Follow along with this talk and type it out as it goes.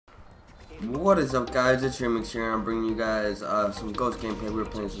What is up, guys? It's Remix here, and I'm bringing you guys some Ghost gameplay. We were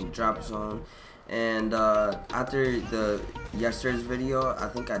playing some Drop Zone, and after yesterday's video, I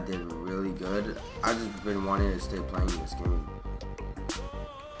think I did really good. I just been wanting to stay playing this game.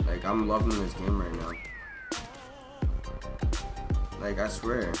 Like, I'm loving this game right now. Like, I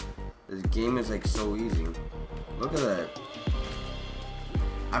swear, this game is like so easy. Look at that.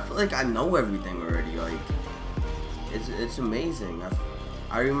 I feel like I know everything already. Like, it's amazing.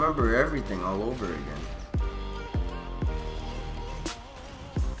 I remember everything all over again.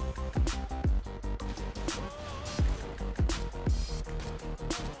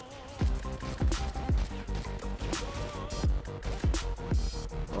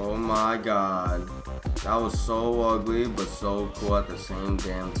 Oh my god. That was so ugly, but so cool at the same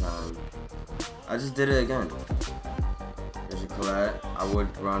damn time. I just did it again. There's a collat. I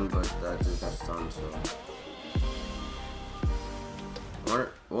would run, but that just got stunned, so.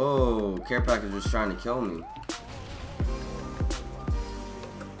 Whoa, care package was trying to kill me.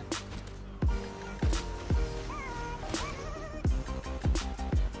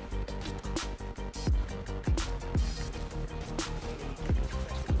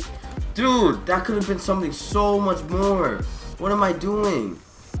 Dude, that could have been something so much more. What am I doing?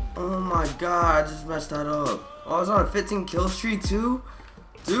 Oh my god, I just messed that up. Oh, I was on a 15 kill streak too?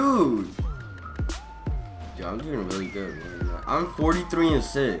 Dude. Dude, I'm doing really good, man. I'm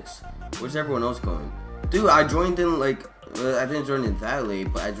 43-6. Where's everyone else going? Dude, I joined in like, I didn't join in that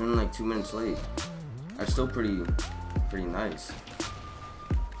late, but I joined like 2 minutes late. That's still pretty nice.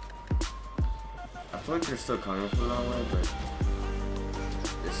 I feel like they're still coming from that way, but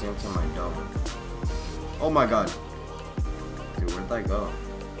at the same time I don't. Oh my god. Dude, where'd that go?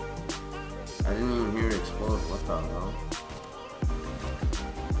 I didn't even hear it explode. What the hell?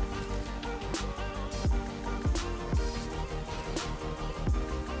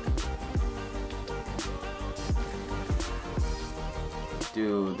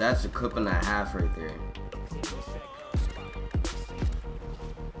 Dude, that's a clip and a half right there.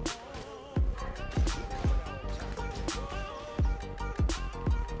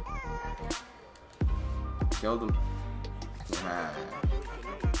 Killed him. Ah.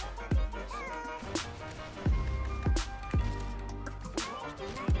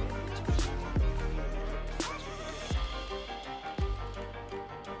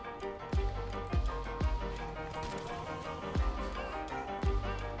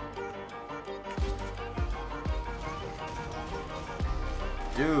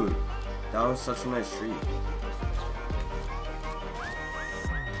 Dude, that was such a nice streak.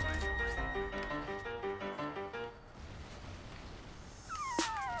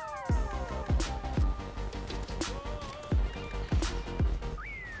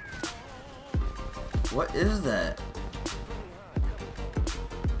 What is that?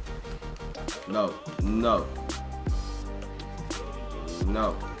 No, no,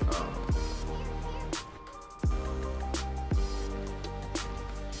 no. Oh.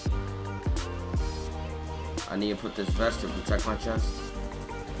 I need to put this vest to protect my chest.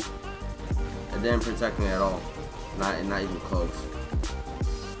 It didn't protect me at all. Not even close.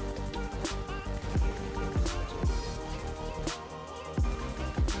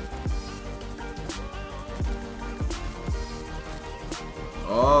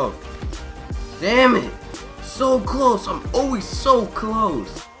 Oh, damn it! So close. I'm always so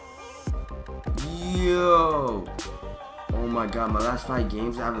close. Yo. Oh my god, my last 5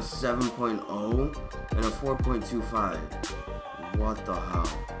 games I have a 7.0 and a 4.25. What the hell?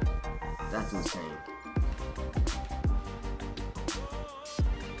 That's insane.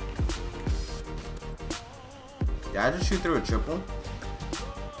 Did I just shoot through a triple?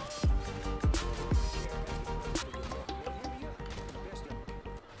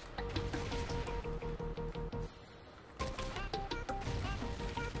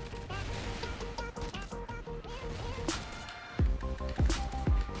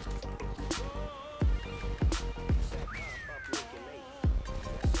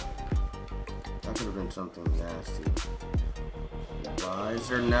 Could have been something nasty. Why is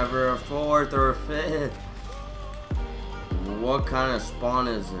there never a 4th or a 5th? What kind of spawn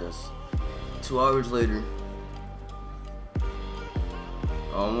is this? 2 hours later.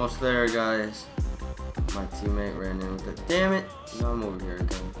 Almost there, guys. My teammate ran in with it. Damn it! Now I'm over here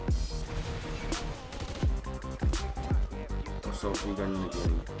again. I'm so free gunning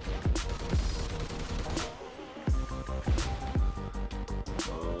again.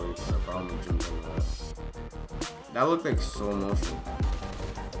 That looked like slow motion.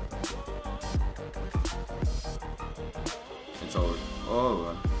 It's over.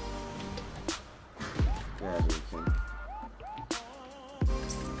 Oh. Yeah, dude.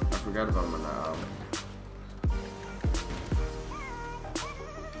 forgot about my night owl.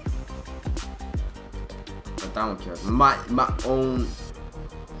 But that one killed me.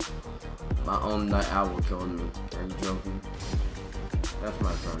 My own night owl killed me. Are you joking? That's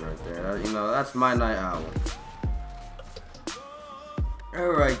my friend right there. You know, that's my night owl.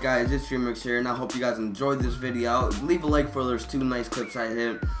 Alright guys, it's DreamWorks here, and I hope you guys enjoyed this video. Leave a like for those 2 nice clips I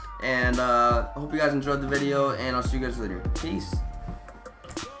hit. And I hope you guys enjoyed the video, and I'll see you guys later. Peace.